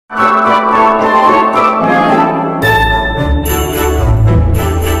Hi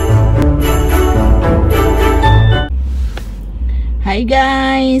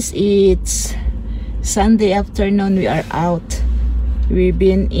guys, it's Sunday afternoon. We are out. We've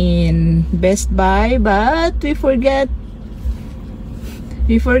been in Best Buy, but we forget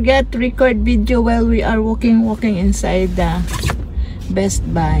to record video while we are walking inside the Best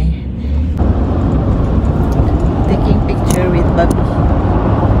Buy. Taking picture with Bobby.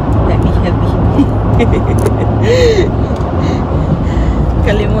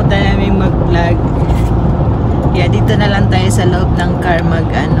 Kalimutan namin mag-vlog. Kaya dito na lang tayo sa loob ng car mag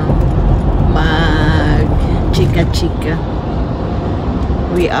chika-chika.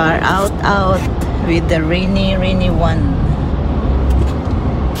 We are out with the rainy one.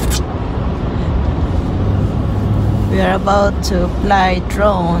 We are about to fly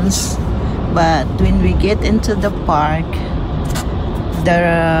drones, but when we get into the park,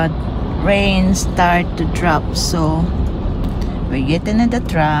 the rain start to drop, so we get into the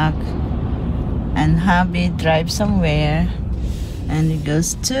truck and hubby drives somewhere, and it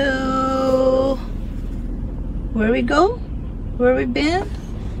goes to where we go? Where we been?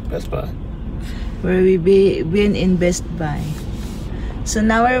 Best Buy. Where we been in Best Buy. So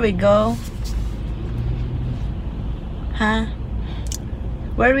now where we go? Huh?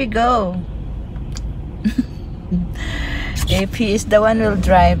 Where we go? If he is the one who will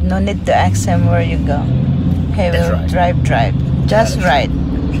drive, no need to ask him where you go. He will drive. Just right.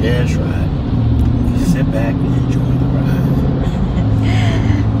 Just right. Sit back and enjoy the ride.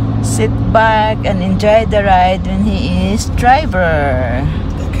 Sit back and enjoy the ride when he is driver.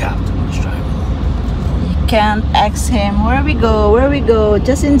 The captain is driving. You can't ask him where we go.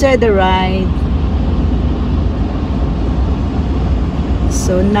 Just enjoy the ride.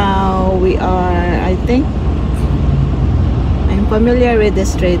 So now we are, I think, I'm familiar with the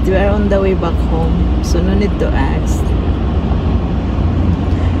street. We are on the way back home, so no need to ask.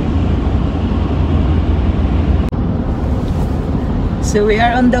 So we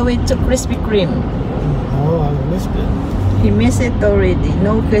are on the way to Krispy Kreme. Oh, I missed it. He missed it already.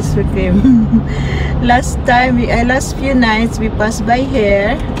 No Krispy Kreme. Last few nights we passed by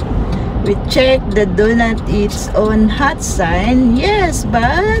here. We checked the donut its own hot sign. Yes,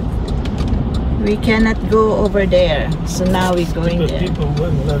 but we cannot go over there. So now we're going there. People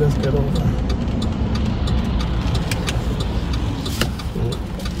wouldn't let us get over.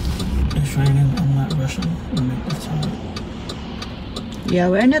 It's raining. I'm not rushing. We make the time. Yeah,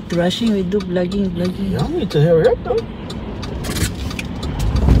 we're not rushing. We do vlogging. Y'all need to hurry up though.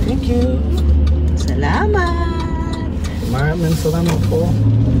 Thank you. Salamat. Maraming salamat po.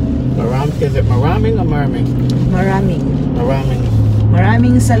 Is it maraming or maraming? Maraming. Maraming.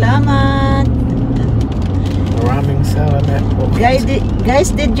 Maraming salamat. Maraming salamat po. Guys,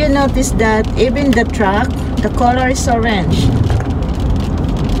 did you notice that even the truck, the color is orange?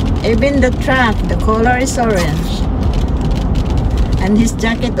 Even the truck, the color is orange. And his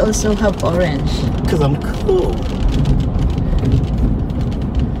jacket also have orange. Because I'm cool.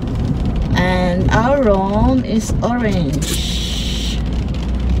 And our room is orange.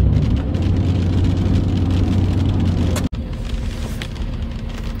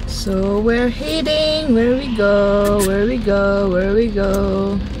 So we're heading. Where we go? We're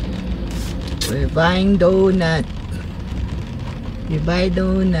buying donut. We buy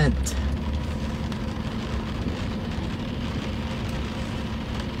donut.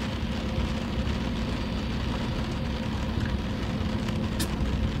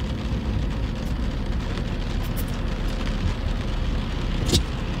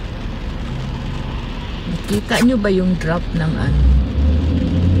 Nakita nyo ba yung drop ng ano?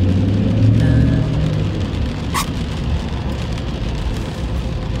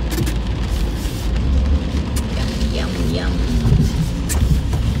 Yum. I'm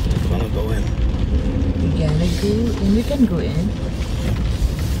gonna go in. We gotta go in. We can go in.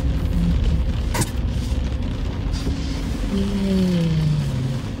 Yay.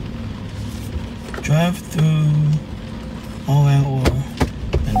 Drive through maulan or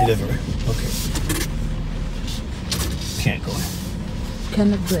and delivery. Okay. Can't go in.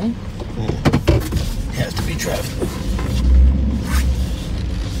 Cannot go in? Has to be drive through.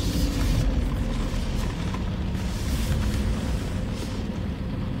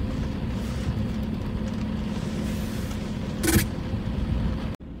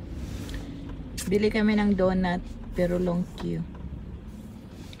 Bili kami ng donut pero long queue.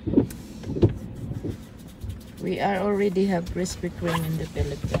 We are already have Krispy Kreme in the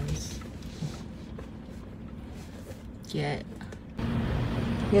Philippines. Yeah.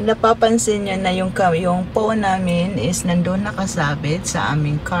 Yung napapansin nyo na yung phone namin is nandun nakasabit sa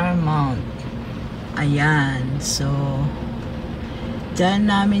aming car mount. Ayan. So, dyan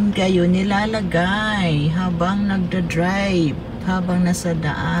namin kayo nilalagay habang nagda-drive, habang nasa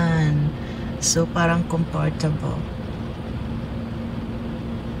daan. So, parang comfortable.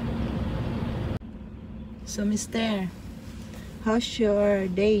 So, Mister, how's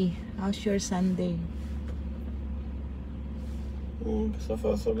your day? How's your Sunday? So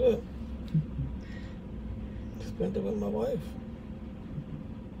far so good. Spent it with my wife.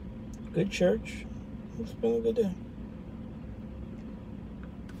 Good church. It's been a good day.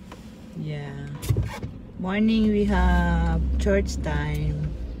 Yeah. Morning we have church time,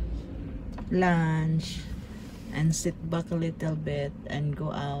 lunch, and sit back a little bit and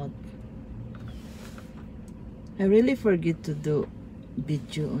go out. I really forget to do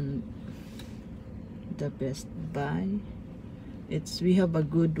video on the Best Buy. We have a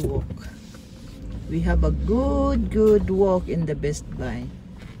good walk. We have a good walk in the Best Buy.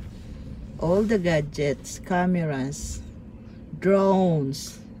 All the gadgets, cameras,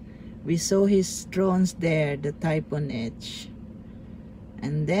 drones. We saw his drones there, the Typhoon Edge.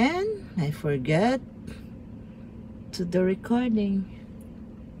 And then I forget to the recording.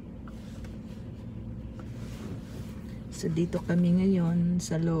 So dito kami ngayon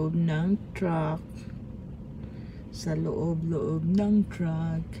sa loob ng truck. Sa loob ng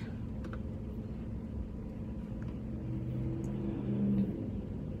truck.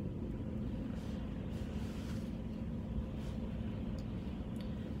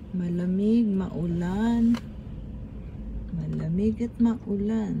 Malamig, maulan. Malamig at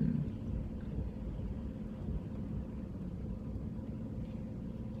maulan.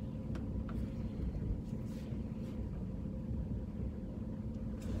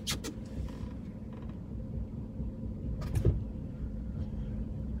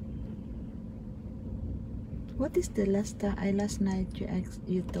 What is the last night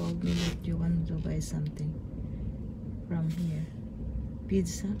you told me that you want to buy something from here?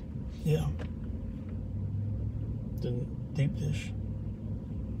 Pizza? Yeah. The deep dish.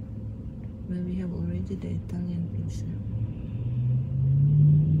 Well, we have already the Italian pizza.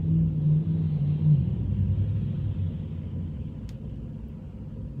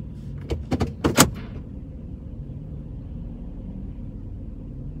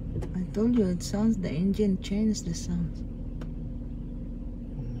 I told you it sounds, the engine changed the sound.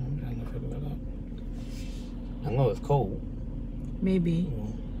 I'm trying to figure that out. I know it's cold. Maybe. Yeah.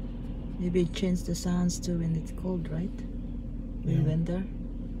 Maybe it changed the sounds too when it's cold, right? When you went there.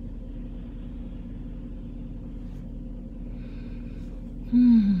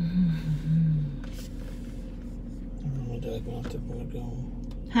 I'll run a diagnostic when I get home.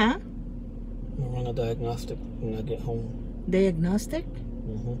 Huh? I'll run a diagnostic when I get home. Diagnostic?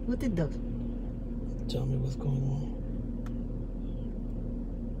 Mm-hmm. What it does? Tell me what's going on.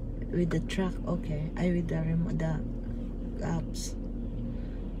 With the truck, okay. With the remote, the apps.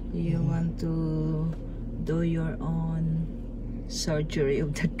 You want to do your own surgery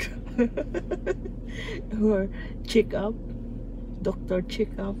of the truck or check up, doctor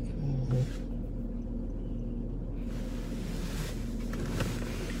check up.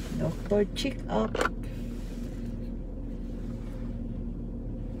 Doctor check up.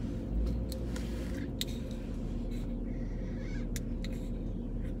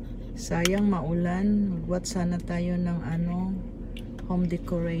 Sayang maulan. Magwat sana tayo ng home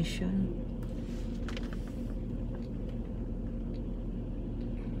decoration.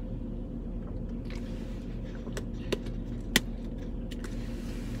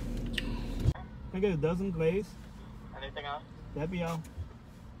 I get a dozen glaze. Anything else? That'd be all.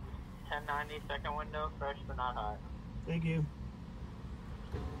 1090 second window, fresh but not hot. Thank you.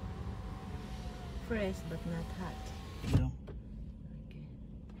 Fresh but not hot. No. Okay.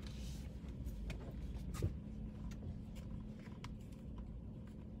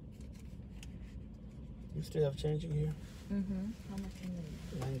 You still have change in here? How much in it?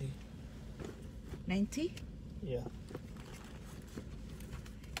 90. 90? Yeah.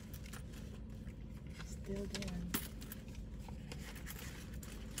 Still there.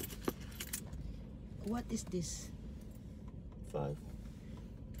 What is this? 5.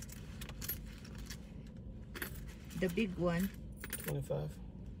 The big one? 25.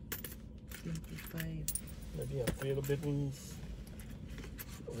 25. Maybe yeah, 3 of the big ones.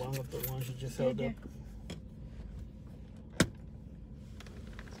 One of the ones you just held up.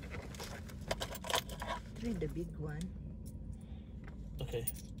 Three, the big one. Okay,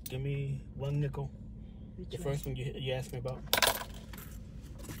 give me 1 nickel. Which The one? first one you asked me about.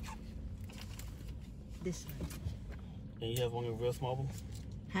 This one. And you have one of the real small ones?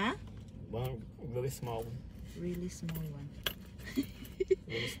 Huh? One really small one. Really small one.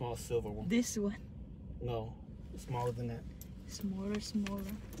 Really small silver one. This one. No, smaller than that. Smaller.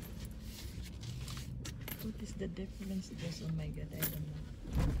 What is the difference? Just, oh my god, I don't know.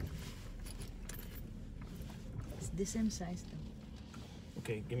 It's the same size though.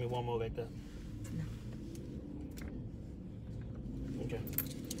 Okay, give me one more like that. No. Okay.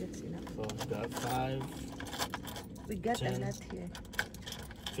 That's enough. So we got 5, We got 10. a lot here.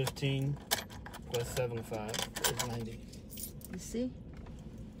 15 plus 75 is 90. You see?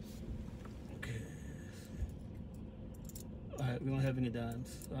 Okay. Alright, we don't have any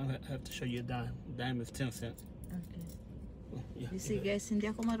dimes. So I have to show you a dime. Dime is 10 cents. Okay. Oh, yeah, You see guys, hindi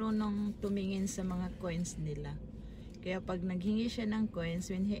ako marunong tumingin sa mga coins nila. Kaya pag naghingi siya ng coins,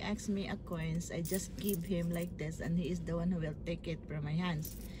 when he asks me a coins, I just give him like this and he is the one who will take it from my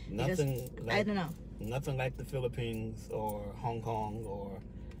hands. Nothing like, I don't know. Nothing like the Philippines or Hong Kong or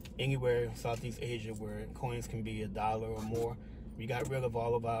anywhere in Southeast Asia where coins can be $1 or more. We got rid of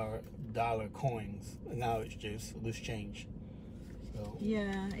all of our dollar coins. And now it's just loose change. So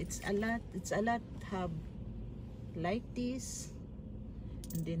Yeah, it's a lot have like this,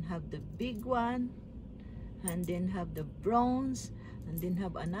 and then have the big one, and then have the bronze, and then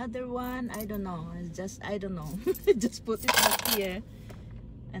have another one. I don't know. It's just, I don't know. Just put it back here,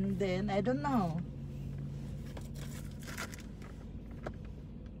 and then I don't know.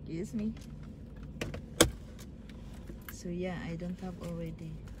 Excuse me. So yeah, I don't have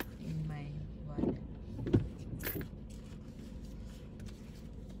already in my wallet.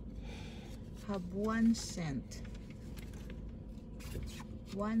 Have 1 cent.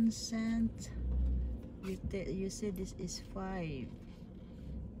 1 cent. You said this is 5.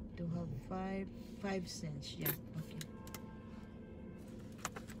 To have 5 cents. Yeah, okay.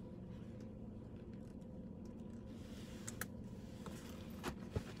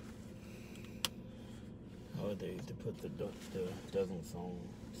 holidays to put the dozens on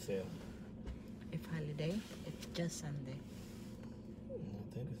sale. If holiday, it's just Sunday. I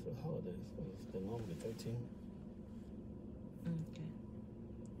think it's the holidays. They're normally 13. Okay.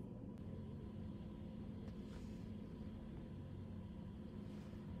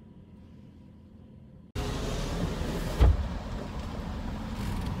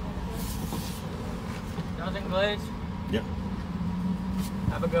 Nothing glazed? Yep.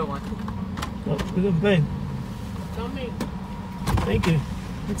 Have a good one. Well, we're gonna pay. Tell me. Thank you.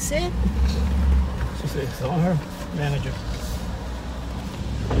 That's it. She said it's on her manager.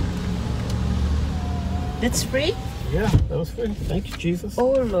 That's free? Yeah, that was free. Thank you, Jesus.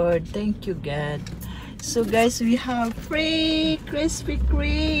 Oh Lord, thank you God. So guys, we have free Krispy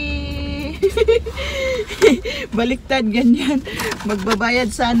Kreme. Baliktad ganyan.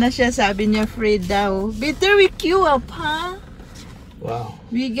 Magbabayad sana siya, sabi niya free daw. Better we queue up, huh? Wow.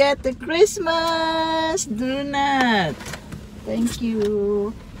 We get the Christmas donut. Thank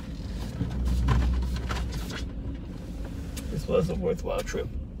you. This was a worthwhile trip.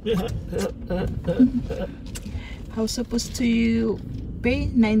 How supposed to you pay?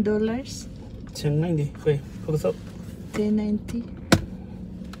 $9? $10.90. Wait, pull this up. $10.90.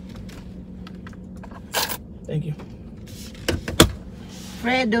 Thank you.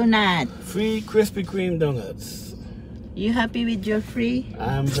 Free donut. Free Krispy Kreme donuts. You happy with your free?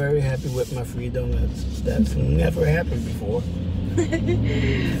 I'm very happy with my free donuts. That's never happened before.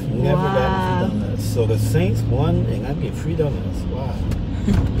 Never gotten free donuts. So the Saints won and I get free donuts. Wow.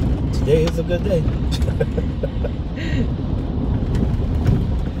 Today is a good day.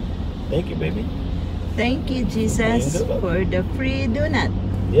 Thank you, baby. Thank you, Jesus, for the free donut.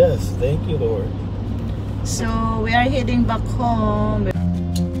 Yes, thank you, Lord. So we are heading back home.